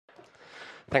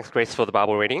Thanks, Grace, for the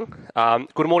Bible reading.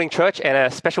 Good morning, church, and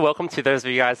a special welcome to those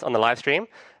of you guys on the live stream.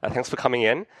 Thanks for coming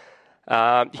in.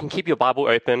 You can keep your Bible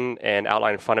open and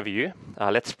outline in front of you.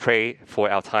 Let's pray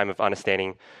for our time of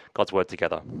understanding God's Word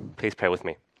together. Please pray with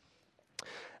me.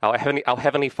 Our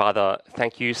Heavenly Father,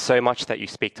 thank you so much that you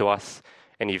speak to us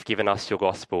and you've given us your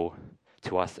gospel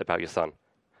to us about your Son.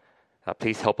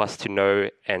 Please help us to know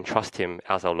and trust him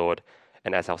as our Lord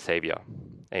and as our Savior.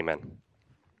 Amen.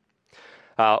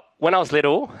 When I was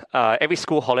little, every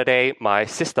school holiday, my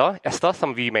sister, Esther,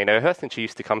 some of you may know her since she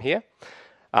used to come here,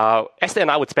 Esther and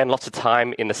I would spend lots of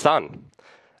time in the sun,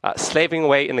 slaving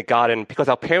away in the garden because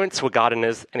our parents were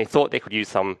gardeners and they thought they could use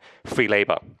some free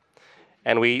labor.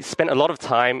 And we spent a lot of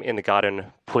time in the garden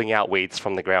pulling out weeds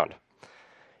from the ground.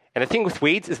 And the thing with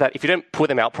weeds is that if you don't pull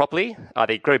them out properly,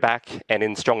 they grow back and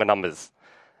in stronger numbers.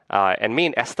 And me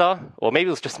and Esther, or maybe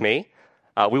it was just me,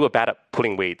 we were bad at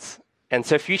pulling weeds. And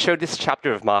so if you showed this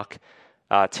chapter of Mark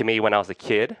to me when I was a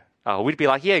kid, we'd be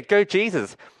like, yeah, go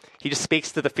Jesus. He just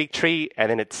speaks to the fig tree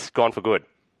and then it's gone for good.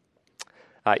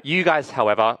 You guys,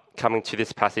 however, coming to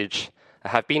this passage,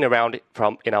 have been around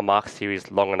in our Mark series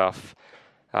long enough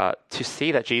to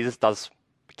see that Jesus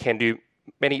can do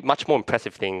much more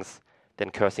impressive things than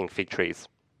cursing fig trees.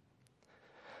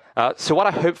 So what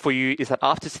I hope for you is that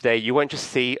after today, you won't just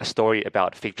see a story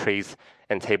about fig trees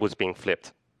and tables being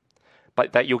flipped,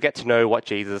 but that you'll get to know what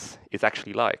Jesus is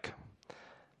actually like.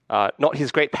 Not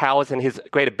his great powers and his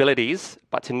great abilities,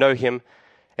 but to know him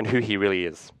and who he really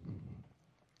is.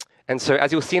 And so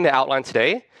as you'll see in the outline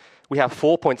today, we have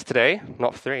 4 points today,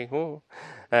 not 3. Ooh.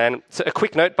 And so a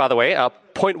quick note, by the way,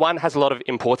 point 1 has a lot of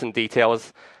important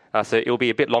details, so it'll be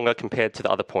a bit longer compared to the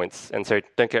other points. And so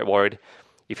don't get worried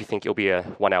if you think it'll be a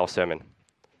 1-hour sermon.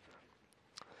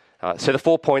 So the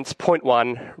 4 points, point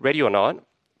 1, ready or not.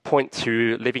 Point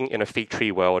 2, living in a fig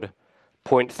tree world.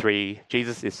 Point 3,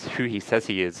 Jesus is who he says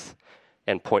he is.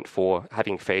 And point 4,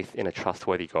 having faith in a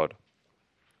trustworthy God.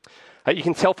 You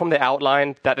can tell from the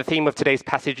outline that the theme of today's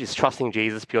passage is trusting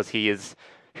Jesus because he is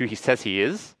who he says he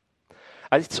is.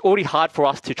 It's already hard for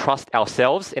us to trust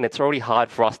ourselves, and it's already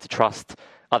hard for us to trust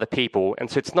other people.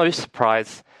 And so it's no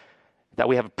surprise that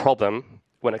we have a problem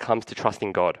when it comes to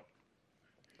trusting God.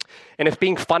 And if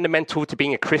being fundamental to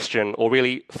being a Christian, or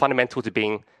really fundamental to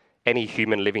being any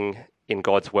human living in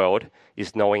God's world,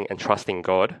 is knowing and trusting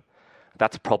God,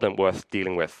 that's a problem worth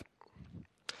dealing with.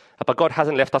 But God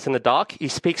hasn't left us in the dark. He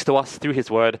speaks to us through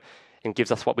his word and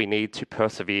gives us what we need to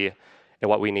persevere and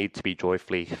what we need to be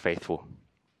joyfully faithful.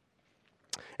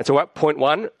 And so at point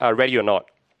 1, ready or not.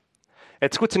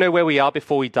 It's good to know where we are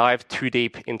before we dive too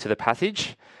deep into the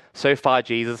passage. So far,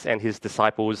 Jesus and his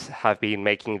disciples have been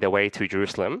making their way to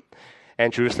Jerusalem.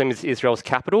 And Jerusalem is Israel's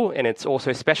capital, and it's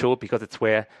also special because it's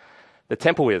where the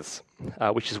temple is,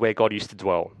 which is where God used to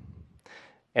dwell.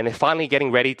 And they're finally getting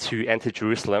ready to enter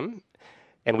Jerusalem,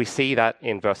 and we see that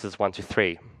in verses 1 to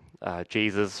 3.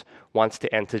 Jesus wants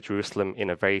to enter Jerusalem in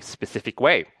a very specific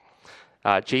way.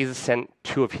 Jesus sent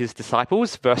 2 of his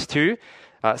disciples, verse 2,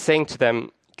 saying to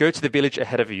them, "Go to the village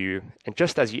ahead of you, and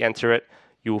just as you enter it,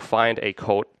 you will find a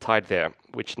colt tied there,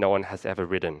 which no one has ever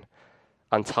ridden.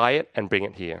 Untie it and bring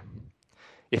it here.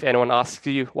 If anyone asks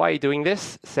you, 'Why are you doing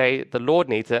this?' say, 'The Lord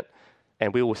needs it,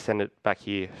 and we will send it back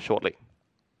here shortly.'"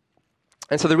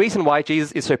 And so the reason why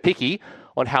Jesus is so picky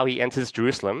on how he enters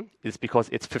Jerusalem is because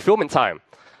it's fulfillment time.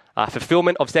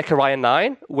 Fulfillment of Zechariah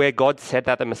 9, where God said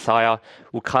that the Messiah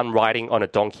will come riding on a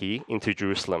donkey into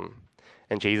Jerusalem.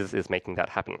 And Jesus is making that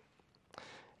happen.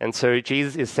 And so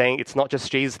Jesus is saying it's not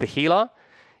just Jesus the healer,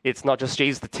 it's not just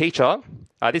Jesus the teacher.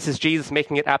 This is Jesus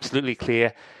making it absolutely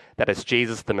clear that it's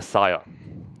Jesus the Messiah.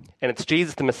 And it's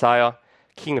Jesus the Messiah,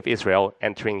 King of Israel,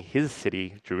 entering his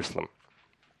city, Jerusalem.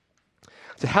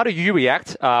 So how do you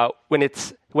react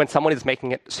when someone is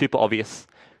making it super obvious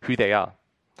who they are?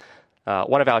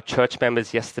 One of our church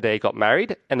members yesterday got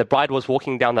married, and the bride was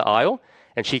walking down the aisle,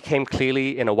 and she came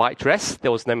clearly in a white dress.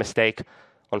 There was no mistake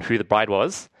on who the bride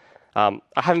was. I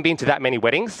haven't been to that many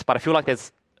weddings, but I feel like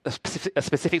there's a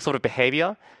specific sort of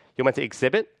behavior you're meant to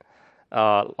exhibit.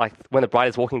 Like when the bride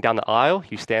is walking down the aisle,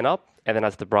 you stand up, and then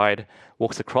as the bride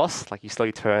walks across, like you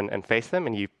slowly turn and face them,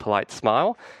 and you polite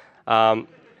smile.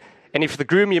 And if the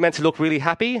groom, you're meant to look really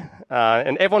happy,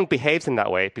 and everyone behaves in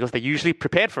that way because they're usually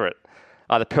prepared for it.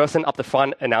 The person up the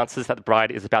front announces that the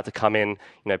bride is about to come in.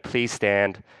 Please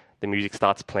stand. The music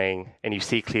starts playing, and you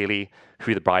see clearly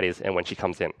who the bride is and when she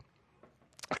comes in.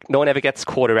 No one ever gets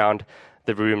caught around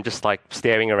the room just like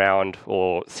staring around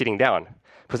or sitting down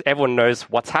because everyone knows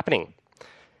what's happening.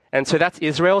 And so that's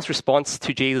Israel's response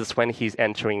to Jesus when he's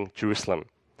entering Jerusalem.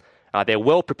 They're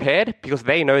well prepared because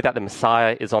they know that the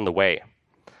Messiah is on the way.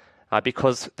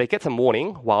 because they get to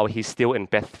mourning while he's still in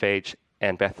Bethphage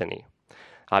and Bethany.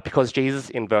 Because Jesus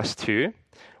in verse 2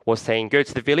 was saying, "Go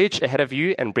to the village ahead of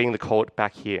you and bring the colt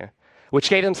back here," which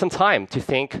gave them some time to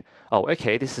think, "Oh,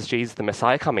 okay, this is Jesus the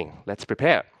Messiah coming. Let's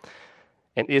prepare."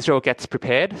 And Israel gets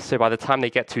prepared, so by the time they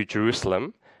get to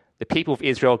Jerusalem, the people of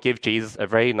Israel give Jesus a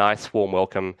very nice, warm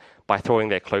welcome by throwing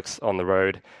their cloaks on the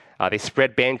road. They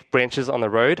spread branches on the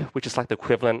road, which is like the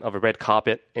equivalent of a red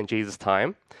carpet in Jesus'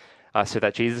 time, so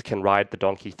that Jesus can ride the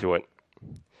donkey through it.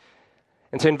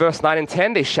 And so in verse 9 and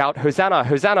 10, they shout, "Hosanna,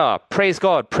 Hosanna, praise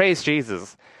God, praise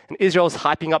Jesus." And Israel's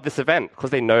hyping up this event because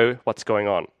they know what's going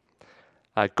on.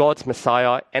 God's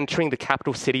Messiah entering the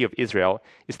capital city of Israel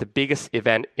is the biggest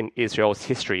event in Israel's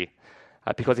history.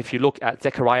 Because if you look at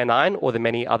Zechariah 9 or the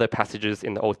many other passages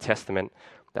in the Old Testament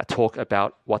that talk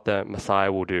about what the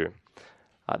Messiah will do,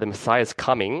 the Messiah's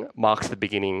coming marks the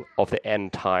beginning of the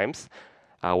end times,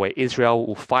 where Israel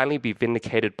will finally be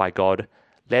vindicated by God,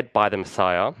 led by the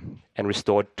Messiah, and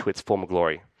restored to its former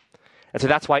glory. And so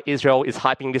that's why Israel is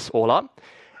hyping this all up.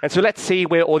 And so let's see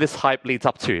where all this hype leads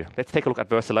up to. Let's take a look at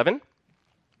verse 11.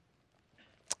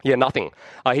 Yeah, nothing.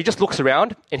 He just looks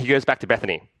around and he goes back to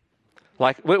Bethany.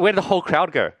 Like, where did the whole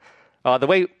crowd go? The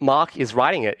way Mark is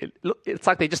writing it, it's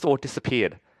like they just all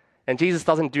disappeared. And Jesus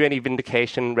doesn't do any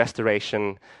vindication,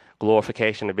 restoration,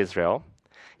 glorification of Israel.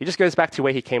 He just goes back to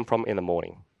where he came from in the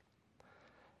morning.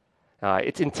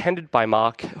 It's intended by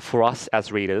Mark for us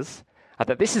as readers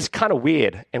that this is kind of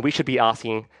weird and we should be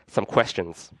asking some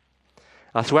questions.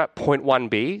 So we're at point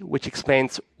 1b, which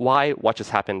explains why what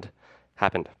just happened.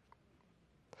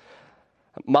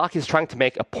 Mark is trying to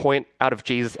make a point out of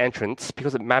Jesus' entrance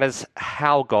because it matters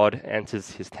how God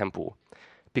enters his temple.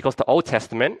 Because the Old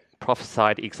Testament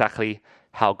prophesied exactly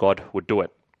how God would do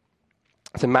it.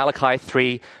 So Malachi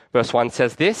 3 verse 1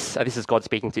 says this. This is God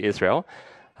speaking to Israel.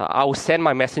 "I will send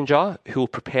my messenger who will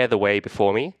prepare the way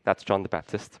before me." That's John the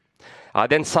Baptist.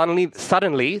 Then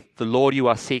suddenly, the Lord you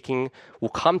are seeking will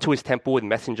come to his temple, and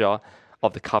messenger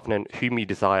of the covenant whom you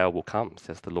desire will come,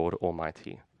 says the Lord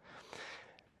Almighty.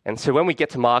 And so when we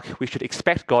get to Mark, we should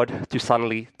expect God to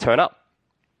suddenly turn up.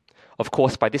 Of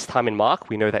course, by this time in Mark,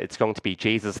 we know that it's going to be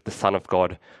Jesus, the Son of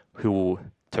God, who will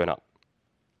turn up.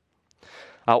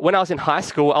 When I was in high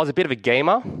school, I was a bit of a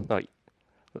gamer.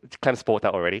 Clem sport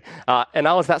that already. And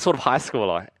I was that sort of high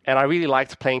schooler. And I really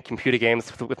liked playing computer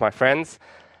games with my friends.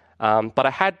 But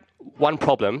I had one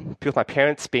problem, because my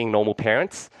parents, being normal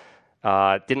parents,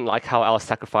 didn't like how I was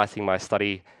sacrificing my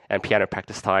study and piano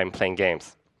practice time playing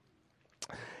games.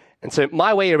 And so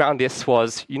my way around this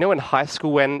was, you know, in high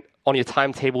school when on your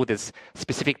timetable there's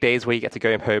specific days where you get to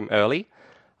go home early.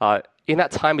 In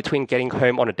that time between getting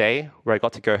home on a day where I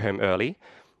got to go home early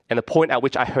and the point at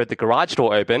which I heard the garage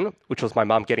door open, which was my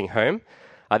mum getting home,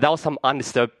 that was some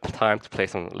undisturbed time to play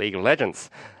some League of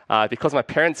Legends because my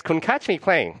parents couldn't catch me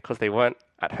playing because they weren't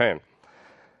at home.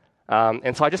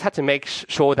 And so I just had to make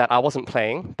sure that I wasn't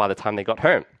playing by the time they got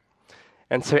home.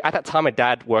 And so at that time, my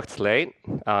dad worked late,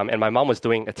 and my mum was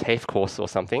doing a TAFE course or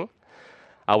something,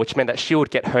 which meant that she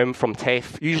would get home from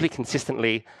TAFE usually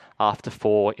consistently after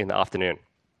 4 in the afternoon.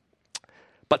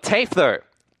 But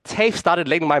TAFE started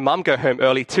letting my mum go home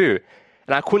early too,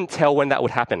 and I couldn't tell when that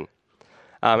would happen.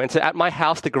 And so at my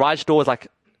house, the garage door is like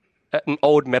an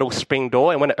old metal spring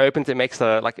door, and when it opens, it makes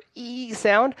a like ee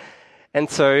sound. And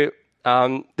so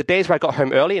the days where I got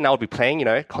home early and I would be playing, you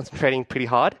know, concentrating pretty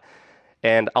hard,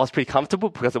 and I was pretty comfortable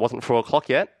because it wasn't 4 o'clock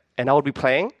yet, and I would be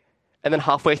playing, and then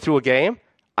halfway through a game,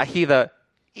 I hear the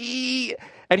ee,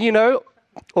 and you know,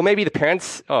 or maybe the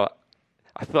parents,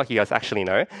 I feel like you guys actually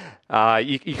know,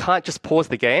 you can't just pause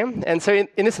the game. And so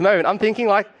in this moment, I'm thinking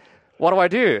like, what do I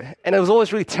do? And it was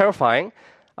always really terrifying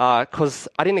because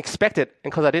I didn't expect it.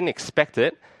 And because I didn't expect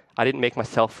it, I didn't make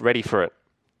myself ready for it.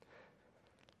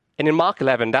 And in Mark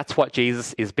 11, that's what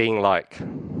Jesus is being like.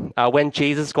 When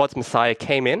Jesus, God's Messiah,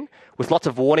 came in with lots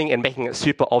of warning and making it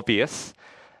super obvious,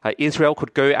 Israel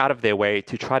could go out of their way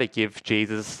to try to give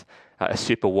Jesus a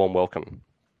super warm welcome.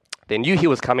 They knew he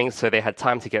was coming, so they had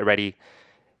time to get ready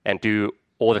and do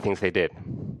all the things they did.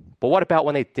 But what about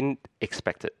when they didn't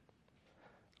expect it?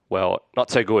 Well, not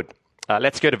so good.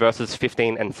 Let's go to verses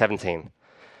 15 and 17.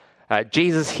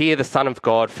 Jesus here, the Son of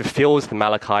God, fulfills the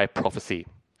Malachi prophecy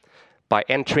by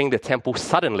entering the temple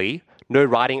suddenly, no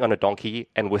riding on a donkey,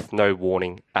 and with no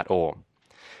warning at all.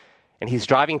 And he's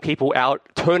driving people out,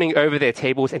 turning over their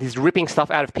tables, and he's ripping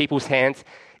stuff out of people's hands.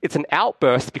 It's an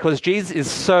outburst because Jesus is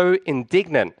so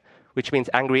indignant, which means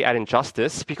angry at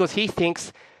injustice, because he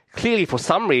thinks clearly for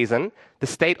some reason the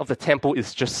state of the temple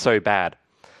is just so bad.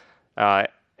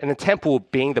 And the temple,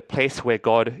 being the place where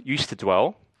God used to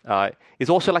dwell, is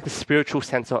also like the spiritual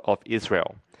center of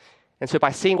Israel. And so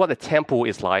by seeing what the temple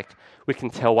is like, we can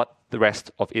tell what the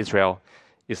rest of Israel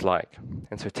is like.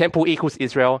 And so temple equals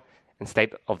Israel, and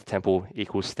state of the temple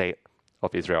equals state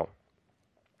of Israel.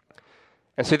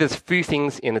 And so there's a few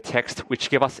things in the text which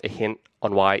give us a hint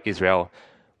on why Israel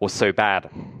was so bad,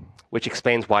 which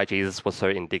explains why Jesus was so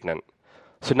indignant.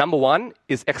 So number one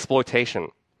is exploitation.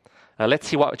 Let's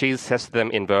see what Jesus says to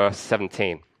them in verse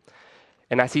 17.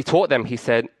 And as he taught them, he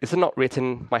said, "Is it not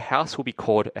written, my house will be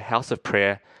called a house of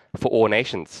prayer for all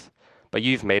nations, but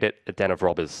you've made it a den of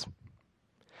robbers."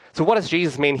 So what does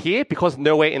Jesus mean here? Because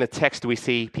nowhere in the text do we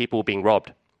see people being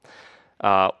robbed.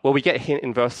 Well, we get a hint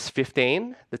in verse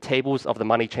 15, the tables of the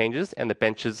money changers and the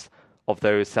benches of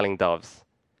those selling doves.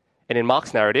 And in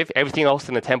Mark's narrative, everything else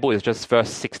in the temple is just verse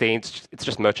 16, it's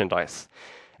just merchandise.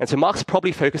 And so Mark's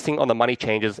probably focusing on the money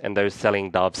changers and those selling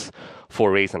doves for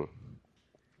a reason.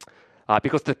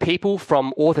 Because the people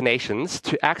from all the nations,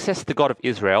 to access the God of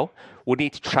Israel, would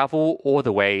need to travel all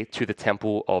the way to the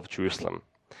temple of Jerusalem.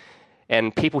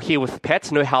 And people here with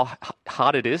pets know how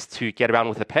hard it is to get around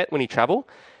with a pet when you travel.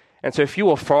 And so if you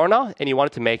were a foreigner and you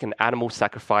wanted to make an animal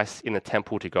sacrifice in the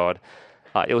temple to God,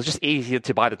 it was just easier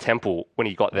to buy the temple when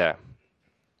you got there.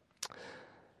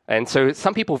 And so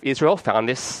some people of Israel found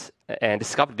this and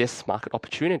discovered this market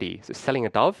opportunity. So selling a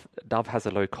dove has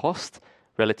a low cost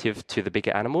relative to the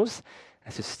bigger animals.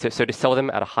 So to sell them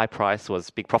at a high price was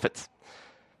big profits.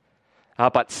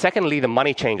 But secondly, the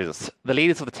money changers. The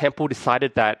leaders of the temple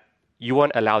decided that you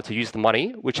weren't allowed to use the money,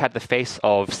 which had the face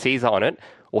of Caesar on it,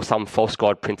 or some false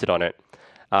god printed on it,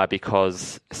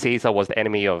 because Caesar was the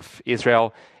enemy of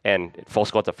Israel, and false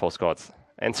gods are false gods.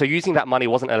 And so using that money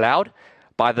wasn't allowed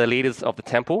by the leaders of the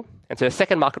temple. And so a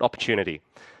second market opportunity.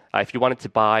 If you wanted to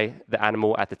buy the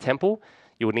animal at the temple,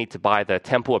 you would need to buy the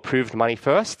temple-approved money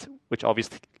first, which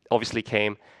obviously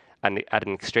came at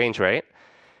an exchange rate.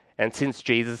 And since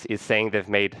Jesus is saying they've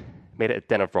made it a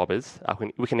den of robbers,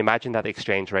 we can imagine that the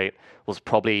exchange rate was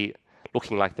probably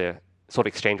looking like the sort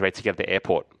of exchange rate to get to the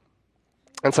airport.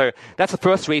 And so that's the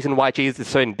first reason why Jesus is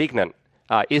so indignant.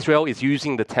 Israel is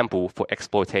using the temple for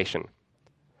exploitation.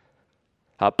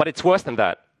 But it's worse than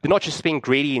that. They're not just being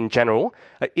greedy in general.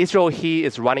 Israel here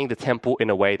is running the temple in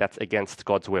a way that's against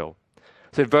God's will.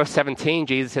 So in verse 17,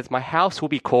 Jesus says, "My house will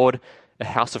be called a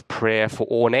house of prayer for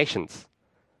all nations."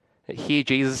 Here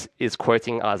Jesus is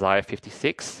quoting Isaiah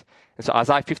 56. And so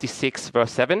Isaiah 56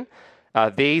 verse 7,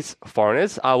 "These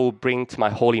foreigners I will bring to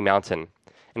my holy mountain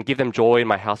and give them joy in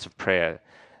my house of prayer.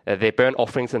 Their burnt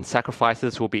offerings and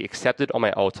sacrifices will be accepted on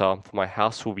my altar, for my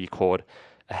house will be called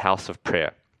a house of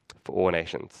prayer for all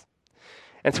nations."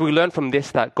 And so we learn from this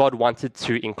that God wanted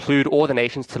to include all the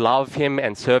nations to love him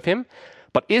and serve him.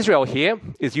 But Israel here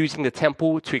is using the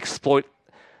temple to exploit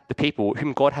the people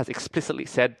whom God has explicitly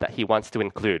said that he wants to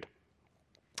include.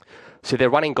 So they're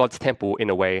running God's temple in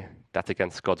a way that's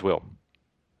against God's will.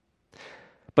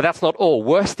 But that's not all.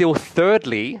 Worse still,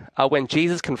 thirdly, when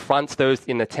Jesus confronts those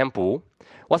in the temple,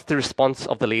 what's the response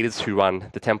of the leaders who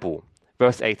run the temple?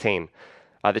 Verse 18.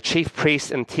 The chief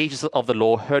priests and teachers of the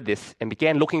law heard this and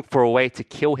began looking for a way to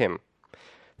kill him,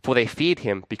 for they feared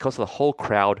him because the whole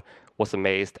crowd was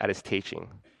amazed at his teaching.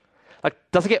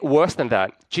 Does it get worse than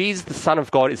that? Jesus, the Son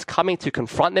of God, is coming to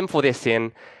confront them for their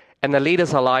sin, and the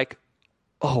leaders are like,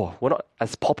 "Oh, we're not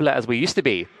as popular as we used to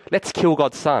be. Let's kill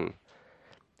God's Son."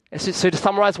 So to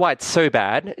summarize why it's so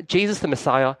bad, Jesus, the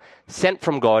Messiah, sent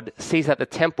from God, sees that the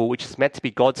temple, which is meant to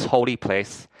be God's holy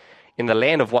place, in the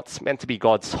land of what's meant to be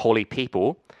God's holy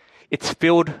people, it's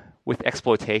filled with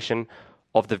exploitation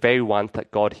of the very ones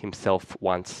that God himself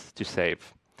wants to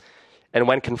save. And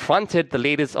when confronted, the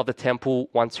leaders of the temple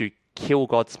want to kill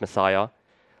God's Messiah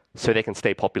so they can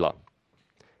stay popular.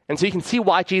 And so you can see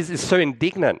why Jesus is so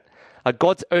indignant.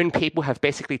 God's own people have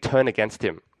basically turned against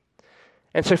him.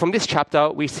 And so from this chapter,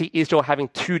 we see Israel having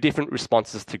two different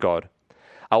responses to God.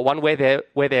 One where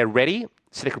they're ready,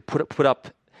 so they could put up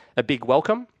a big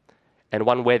welcome, and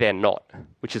one where they're not,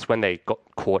 which is when they got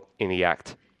caught in the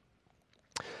act.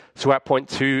 So we're at point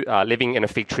 2, living in a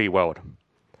fig tree world.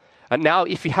 Now,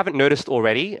 if you haven't noticed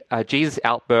already, Jesus'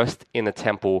 outburst in the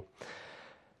temple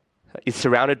is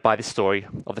surrounded by the story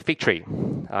of the fig tree,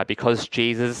 because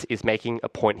Jesus is making a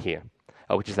point here,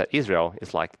 which is that Israel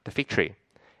is like the fig tree.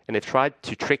 And they've tried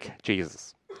to trick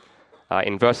Jesus.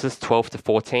 In verses 12 to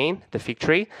 14, the fig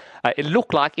tree, it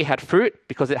looked like it had fruit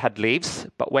because it had leaves,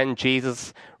 but when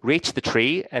Jesus reached the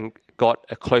tree and got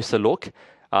a closer look,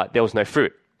 there was no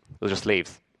fruit. It was just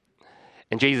leaves.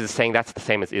 And Jesus is saying that's the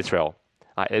same as Israel.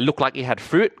 It looked like it had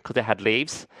fruit because it had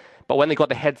leaves, but when they got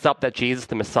the heads up that Jesus,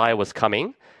 the Messiah, was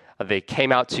coming, they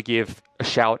came out to give a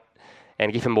shout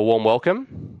and give him a warm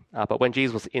welcome. But when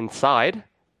Jesus was inside,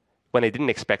 when they didn't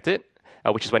expect it,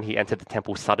 which is when he entered the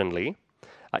temple suddenly,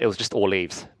 it was just all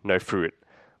leaves, no fruit.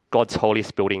 God's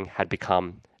holiest building had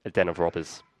become a den of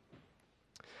robbers.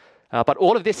 But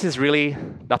all of this is really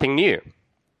nothing new.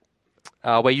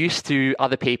 We're used to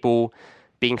other people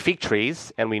being fig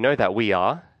trees, and we know that we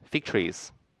are fig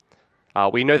trees.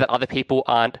 We know that other people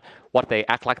aren't what they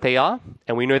act like they are,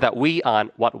 and we know that we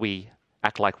aren't what we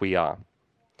act like we are.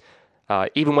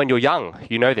 Even when you're young,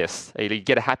 you know this. You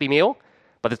get a Happy Meal,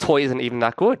 but the toy isn't even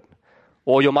that good.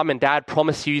 Or your mum and dad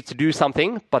promise you to do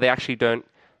something, but they actually don't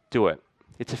do it.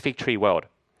 It's a fig tree world.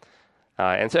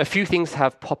 And so a few things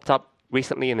have popped up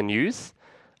recently in the news.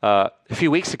 A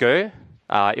few weeks ago,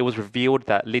 it was revealed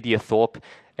that Lydia Thorpe,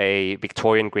 a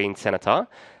Victorian Green senator,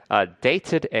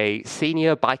 dated a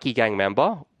senior bikie gang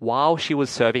member while she was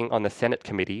serving on the Senate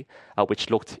committee, which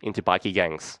looked into bikie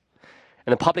gangs.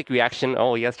 And the public reaction,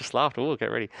 oh, he has just laughed, oh, get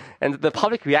ready. And the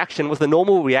public reaction was the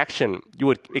normal reaction you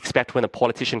would expect when a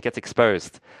politician gets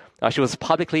exposed. She was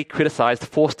publicly criticized,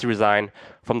 forced to resign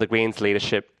from the Greens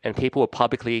leadership, and people were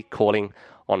publicly calling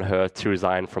on her to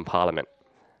resign from Parliament.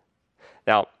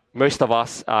 Now, most of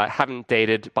us haven't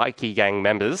dated bikie gang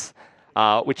members,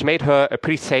 which made her a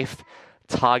pretty safe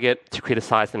target to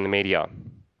criticize in the media.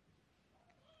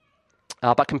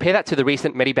 But compare that to the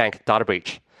recent Medibank data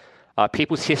breach.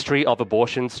 People's history of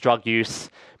abortions, drug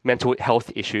use, mental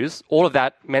health issues, all of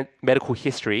that medical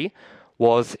history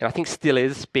was, and I think still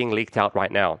is, being leaked out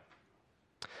right now.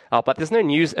 But there's no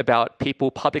news about people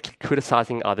publicly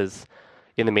criticizing others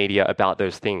in the media about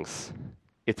those things.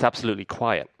 It's absolutely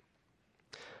quiet.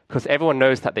 Because everyone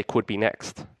knows that they could be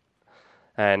next.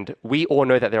 And we all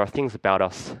know that there are things about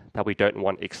us that we don't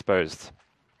want exposed.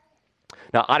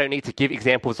 Now, I don't need to give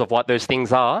examples of what those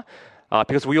things are,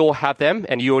 because we all have them,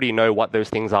 and you already know what those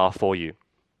things are for you.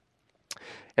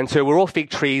 And so we're all fig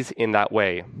trees in that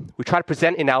way. We try to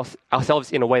present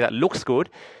ourselves in a way that looks good,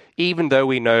 even though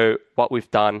we know what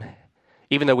we've done,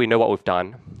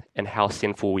 and how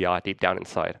sinful we are deep down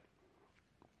inside.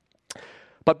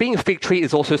 But being a fig tree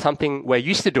is also something we're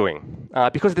used to doing,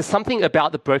 because there's something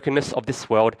about the brokenness of this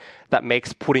world that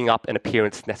makes putting up an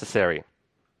appearance necessary.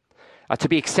 To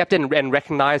be accepted and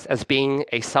recognized as being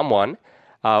a someone,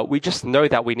 we just know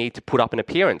that we need to put up an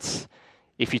appearance.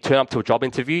 If you turn up to a job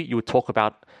interview, you would talk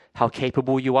about how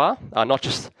capable you are, not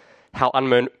just how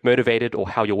unmotivated or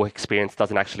how your work experience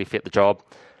doesn't actually fit the job.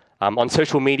 On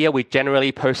social media, we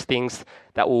generally post things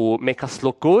that will make us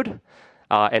look good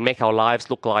and make it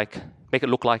look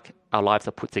like our lives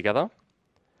are put together.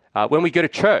 When we go to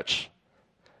church,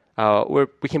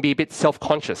 we can be a bit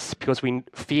self-conscious because we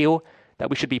feel that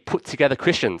we should be put together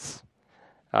Christians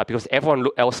because everyone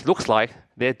else looks like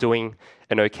they're doing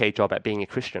an okay job at being a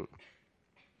Christian.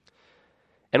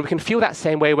 And we can feel that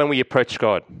same way when we approach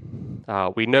God.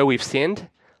 We know we've sinned.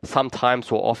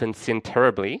 Sometimes we'll often sin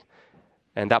terribly,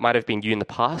 and that might have been you in the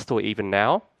past or even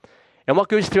now. And what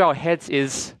goes through our heads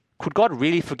is, could God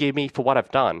really forgive me for what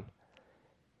I've done?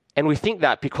 And we think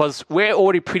that because we're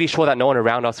already pretty sure that no one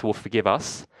around us will forgive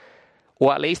us,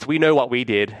 or at least we know what we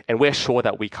did, and we're sure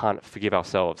that we can't forgive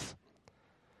ourselves.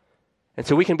 And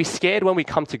so we can be scared when we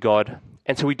come to God,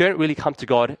 and so we don't really come to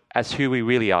God as who we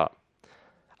really are,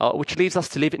 which leaves us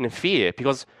to live in fear,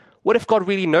 because what if God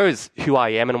really knows who I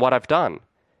am and what I've done?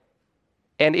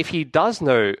 And if he does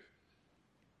know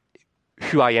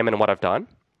who I am and what I've done,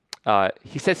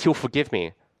 he says he'll forgive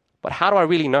me. But how do I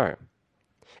really know?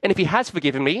 And if he has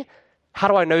forgiven me, how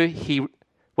do I know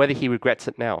whether he regrets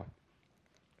it now?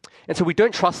 And so we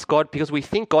don't trust God because we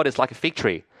think God is like a fig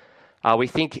tree. We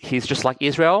think he's just like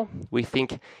Israel. We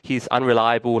think he's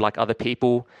unreliable like other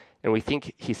people. And we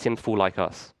think he's sinful like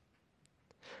us.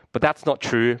 But that's not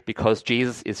true because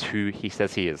Jesus is who he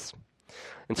says he is.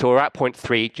 And so we're at point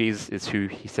 3, Jesus is who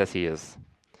he says he is.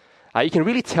 You can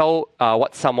really tell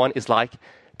what someone is like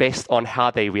based on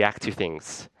how they react to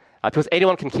things. Because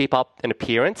anyone can keep up an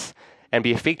appearance and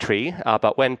be a fig tree,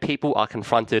 but when people are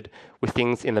confronted with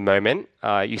things in the moment,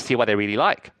 you see what they're really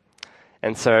like.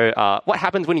 And so what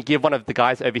happens when you give one of the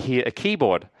guys over here a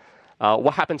keyboard?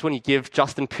 What happens when you give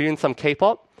Justin Poon some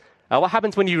K-pop? What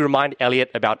happens when you remind Elliot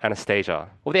about Anastasia?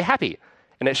 Well, they're happy,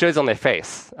 and it shows on their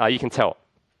face. You can tell.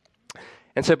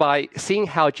 And so by seeing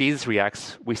how Jesus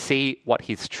reacts, we see what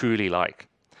he's truly like.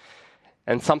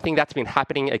 And something that's been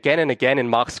happening again and again in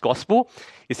Mark's gospel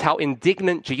is how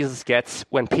indignant Jesus gets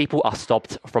when people are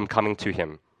stopped from coming to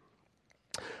him.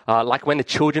 Like when the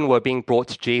children were being brought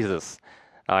to Jesus,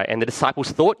 and the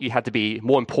disciples thought you had to be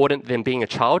more important than being a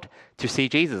child to see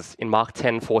Jesus in Mark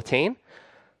 10:14.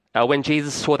 When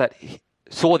Jesus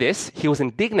saw this, he was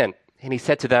indignant, and he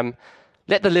said to them,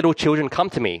 "Let the little children come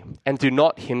to me, and do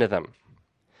not hinder them."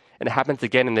 And it happens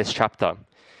again in this chapter.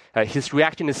 His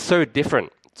reaction is so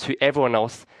different to everyone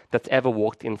else that's ever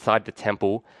walked inside the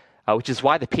temple, which is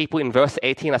why the people in verse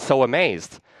 18 are so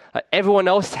amazed. Everyone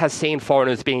else has seen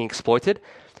foreigners being exploited,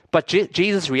 but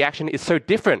Jesus' reaction is so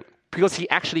different because he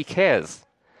actually cares.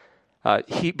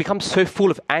 He becomes so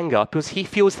full of anger because he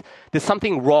feels there's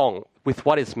something wrong with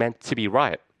what is meant to be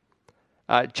right.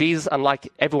 Jesus, unlike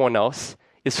everyone else,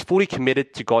 is fully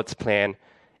committed to God's plan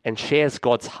and shares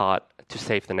God's heart to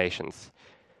save the nations.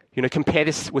 Compare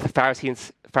this with the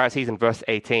Pharisees in verse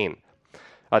 18.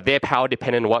 Their power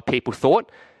depended on what people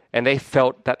thought, and they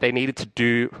felt that they needed to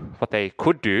do what they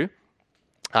could do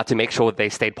to make sure they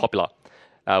stayed popular,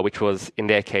 which was, in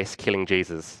their case, killing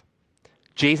Jesus.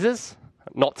 Jesus,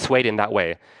 not swayed in that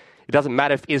way. It doesn't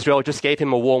matter if Israel just gave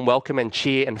him a warm welcome and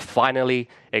cheer and finally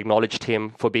acknowledged him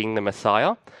for being the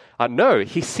Messiah. No,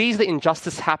 he sees the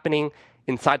injustice happening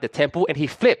inside the temple and he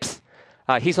flips.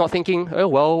 He's not thinking, oh,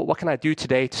 well, what can I do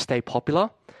today to stay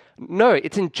popular? No,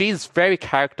 it's in Jesus' very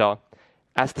character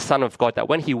as the Son of God that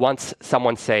when he wants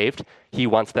someone saved, he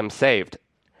wants them saved.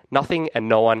 Nothing and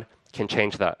no one can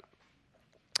change that.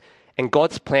 And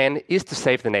God's plan is to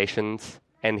save the nations,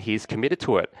 and he's committed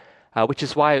to it, which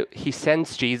is why he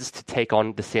sends Jesus to take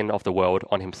on the sin of the world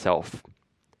on himself.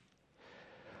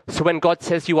 So when God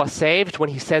says you are saved, when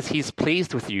he says he's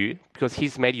pleased with you because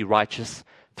he's made you righteous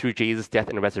through Jesus' death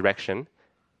and resurrection,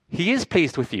 he is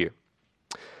pleased with you.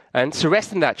 And so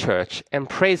rest in that, church, and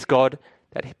praise God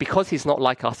that because he's not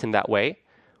like us in that way,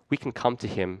 we can come to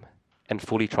him and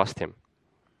fully trust him.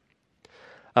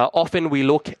 Often we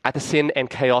look at the sin and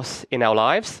chaos in our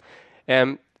lives,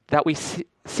 that we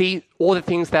see all the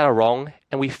things that are wrong,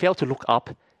 and we fail to look up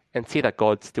and see that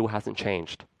God still hasn't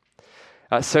changed.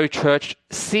 So church,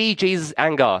 see Jesus'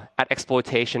 anger at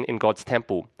exploitation in God's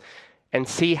temple, and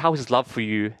see how his love for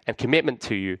you and commitment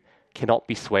to you cannot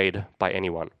be swayed by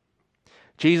anyone.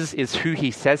 Jesus is who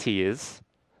he says he is,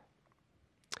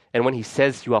 and when he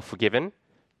says you are forgiven,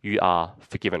 you are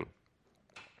forgiven.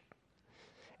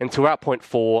 And to our point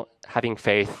 4, having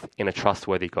faith in a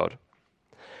trustworthy God.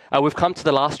 We've come to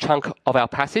the last chunk of our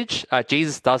passage.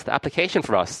 Jesus does the application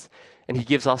for us, and he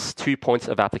gives us 2 points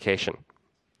of application.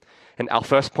 And our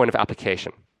first point of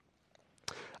application.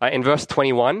 In verse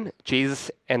 21,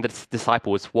 Jesus and the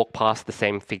disciples walk past the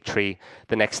same fig tree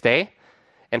the next day,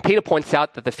 and Peter points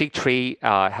out that the fig tree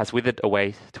has withered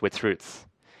away to its roots.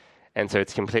 And so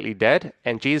it's completely dead,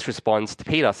 and Jesus responds to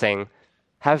Peter saying,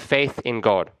 have faith in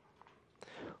God.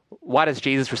 Why does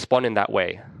Jesus respond in that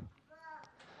way?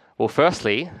 Well,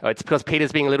 firstly, it's because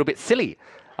Peter's being a little bit silly,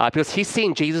 because he's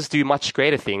seen Jesus do much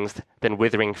greater things than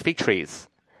withering fig trees.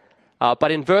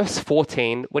 But in verse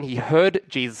 14, when he heard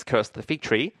Jesus curse the fig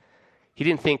tree, he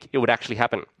didn't think it would actually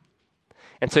happen.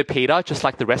 And so Peter, just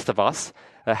like the rest of us,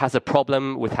 has a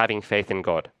problem with having faith in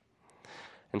God.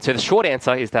 And so the short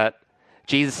answer is that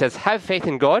Jesus says, have faith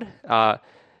in God,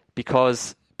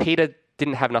 because Peter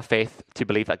didn't have enough faith to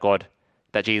believe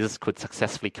that Jesus could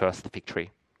successfully curse the fig tree.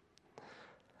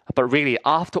 But really,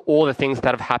 after all the things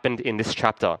that have happened in this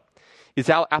chapter, is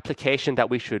our application that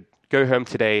we should go home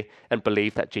today and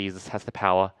believe that Jesus has the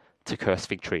power to curse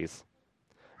fig trees?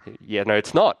 Yeah, no,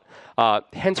 it's not.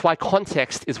 Hence why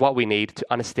context is what we need to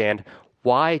understand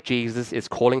why Jesus is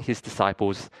calling his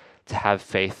disciples to have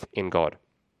faith in God.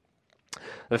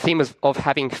 The theme of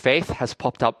having faith has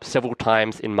popped up several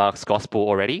times in Mark's gospel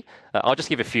already. I'll just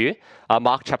give a few.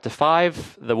 Mark chapter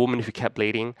 5, the woman who kept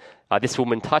bleeding. This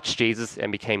woman touched Jesus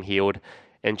and became healed.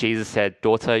 And Jesus said,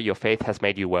 daughter, your faith has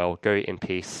made you well. Go in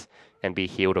peace and be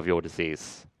healed of your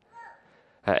disease.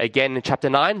 Again, in chapter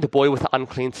 9, the boy with the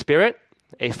unclean spirit.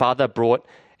 A father brought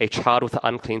a child with the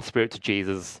unclean spirit to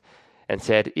Jesus and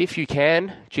said, if you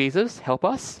can, Jesus, help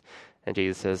us. And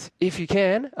Jesus says, if you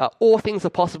can, all things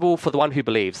are possible for the one who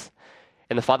believes.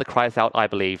 And the father cries out, I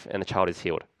believe, and the child is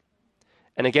healed.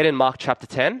 And again in Mark chapter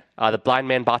 10, the blind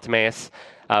man Bartimaeus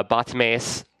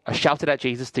shouted at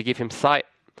Jesus to give him sight.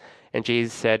 And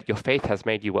Jesus said, your faith has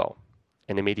made you well.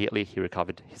 And immediately he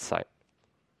recovered his sight.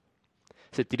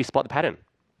 So did you spot the pattern?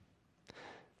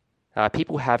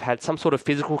 People have had some sort of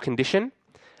physical condition.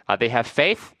 They have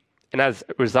faith, and as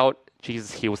a result,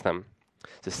 Jesus heals them.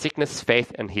 So sickness,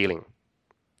 faith, and healing.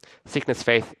 Sickness,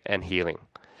 faith, and healing.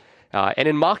 And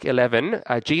in Mark 11,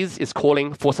 Jesus is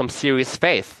calling for some serious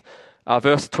faith.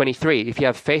 Verse 23, if you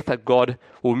have faith that God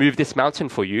will move this mountain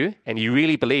for you, and you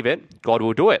really believe it, God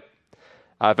will do it.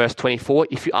 Verse 24,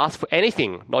 if you ask for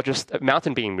anything, not just a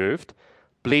mountain being moved,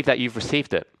 believe that you've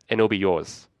received it, and it'll be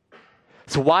yours.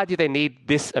 So why do they need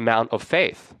this amount of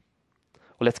faith?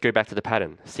 Well, let's go back to the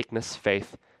pattern. Sickness,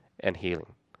 faith, and healing.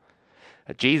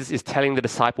 Jesus is telling the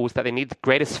disciples that they need the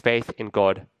greatest faith in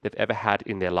God they've ever had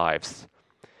in their lives.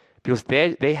 because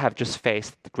they have just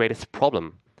faced the greatest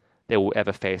problem they will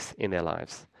ever face in their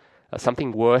lives.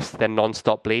 Something worse than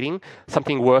non-stop bleeding,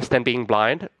 something worse than being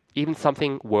blind, even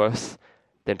something worse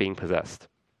than being possessed.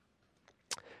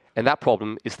 And that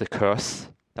problem is the curse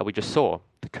that we just saw,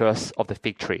 the curse of the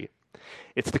fig tree.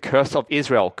 It's the curse of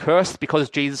Israel, cursed because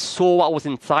Jesus saw what was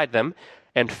inside them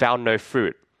and found no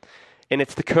fruit. And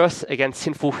it's the curse against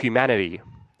sinful humanity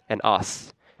and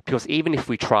us, because even if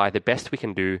we try, the best we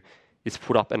can do is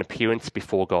put up an appearance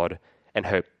before God and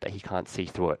hope that He can't see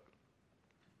through it.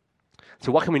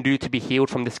 So what can we do to be healed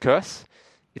from this curse?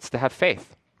 It's to have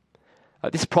faith.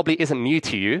 This probably isn't new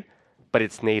to you, but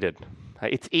it's needed.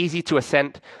 It's easy to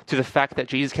assent to the fact that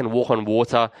Jesus can walk on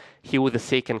water, heal the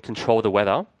sick, and control the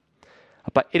weather.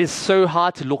 But it is so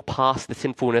hard to look past the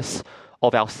sinfulness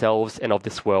of ourselves and of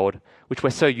this world, which we're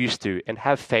so used to, and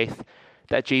have faith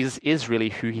that Jesus is really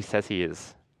who He says He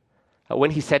is.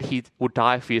 When He said He would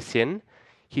die for your sin,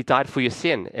 He died for your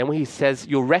sin. And when He says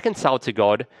you're reconciled to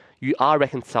God, you are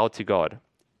reconciled to God.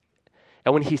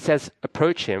 And when He says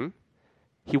approach Him,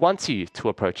 He wants you to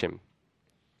approach Him.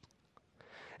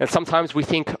 And sometimes we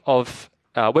think of,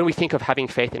 when we think of having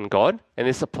faith in God, and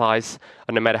this applies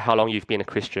no matter how long you've been a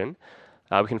Christian,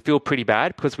 we can feel pretty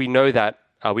bad because we know that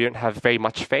we don't have very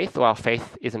much faith, or our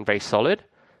faith isn't very solid.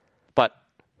 But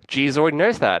Jesus already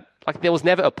knows that. Like, there was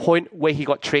never a point where He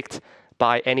got tricked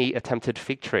by any attempted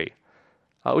fig tree,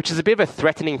 which is a bit of a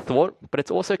threatening thought, but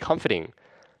it's also comforting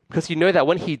because you know that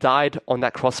when He died on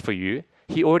that cross for you,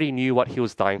 He already knew what He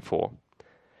was dying for.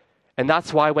 And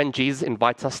that's why when Jesus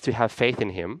invites us to have faith in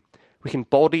Him, we can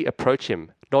boldly approach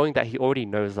Him, knowing that He already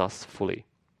knows us fully.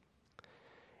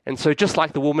 And so just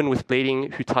like the woman with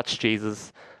bleeding who touched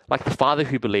Jesus, like the father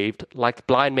who believed, like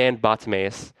blind man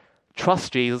Bartimaeus,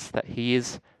 trust Jesus that He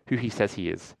is who He says He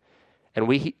is. And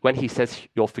when He says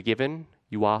you're forgiven,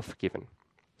 you are forgiven.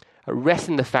 Rest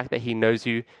in the fact that He knows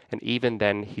you, and even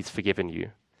then He's forgiven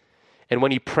you. And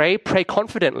when you pray, pray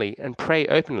confidently and pray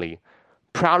openly.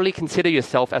 Proudly consider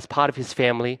yourself as part of His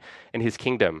family and His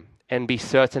kingdom, and be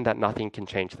certain that nothing can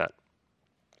change that.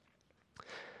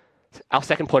 Our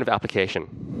second point of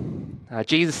application.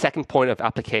 Jesus' second point of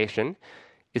application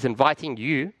is inviting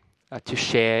you to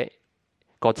share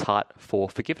God's heart for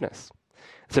forgiveness.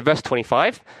 So verse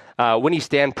 25, when you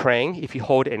stand praying, if you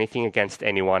hold anything against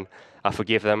anyone,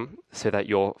 forgive them, so that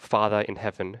your Father in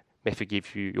heaven may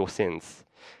forgive you your sins.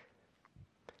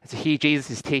 So here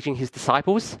Jesus is teaching His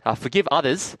disciples, forgive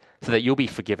others so that you'll be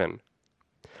forgiven.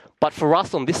 But for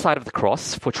us on this side of the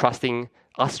cross, for trusting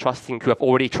who have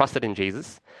already trusted in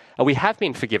Jesus, we have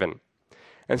been forgiven.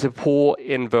 And so Paul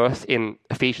in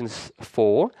Ephesians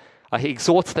 4, he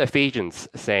exhorts the Ephesians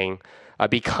saying,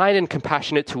 be kind and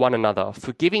compassionate to one another,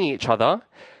 forgiving each other,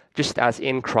 just as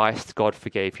in Christ God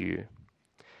forgave you.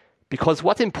 Because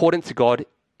what's important to God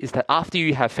is that after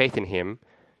you have faith in Him,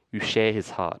 you share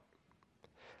His heart.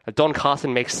 Don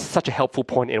Carson makes such a helpful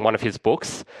point in one of his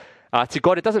books. To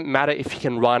God, it doesn't matter if He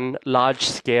can run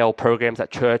large-scale programs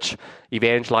at church,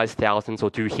 evangelize thousands, or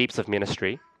do heaps of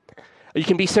ministry. You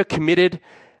can be so committed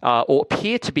or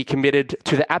appear to be committed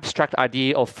to the abstract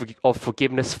idea of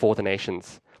forgiveness for the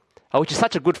nations, which is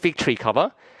such a good fig tree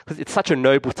cover because it's such a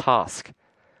noble task.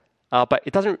 But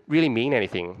it doesn't really mean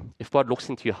anything if God looks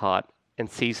into your heart and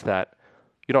sees that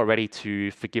you're not ready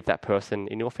to forgive that person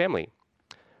in your family,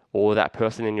 or that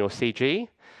person in your CG,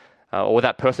 or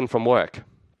that person from work.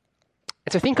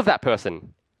 And so think of that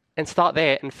person and start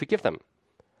there and forgive them.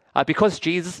 Because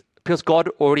God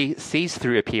already sees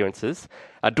through appearances,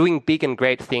 doing big and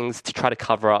great things to try to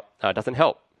cover up doesn't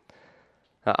help.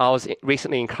 I was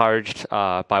recently encouraged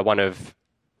by one of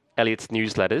Elliot's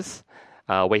newsletters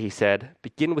where he said,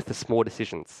 begin with the small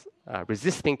decisions.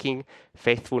 Resist thinking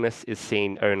faithfulness is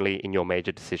seen only in your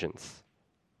major decisions.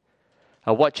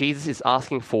 What Jesus is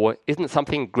asking for isn't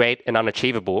something great and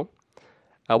unachievable.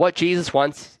 What Jesus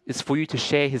wants is for you to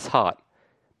share His heart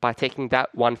by taking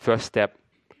that one first step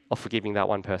of forgiving that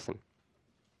one person.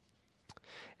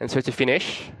 And so to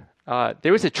finish,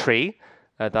 there is a tree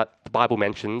that the Bible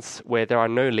mentions where there are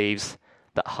no leaves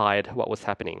that hide what was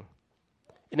happening.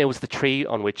 And it was the tree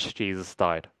on which Jesus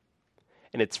died.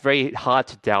 And it's very hard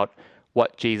to doubt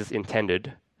what Jesus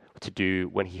intended to do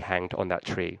when He hanged on that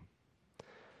tree.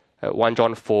 1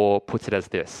 John 4 puts it as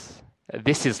this: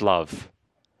 this is love.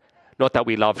 Not that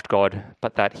we loved God,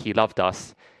 but that He loved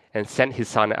us and sent His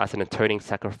Son as an atoning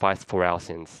sacrifice for our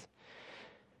sins.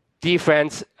 Dear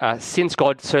friends, since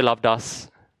God so loved us,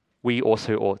 we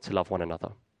also ought to love one another.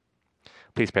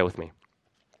 Please bear with me.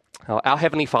 Our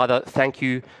Heavenly Father, thank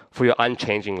You for Your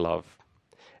unchanging love.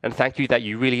 And thank You that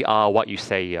You really are what You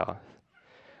say You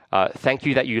are. Thank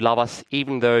You that You love us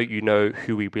even though You know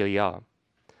who we really are.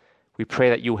 We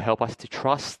pray that you'll help us to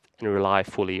trust and rely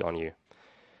fully on you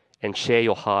and share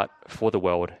your heart for the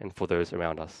world and for those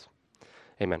around us.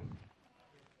 Amen.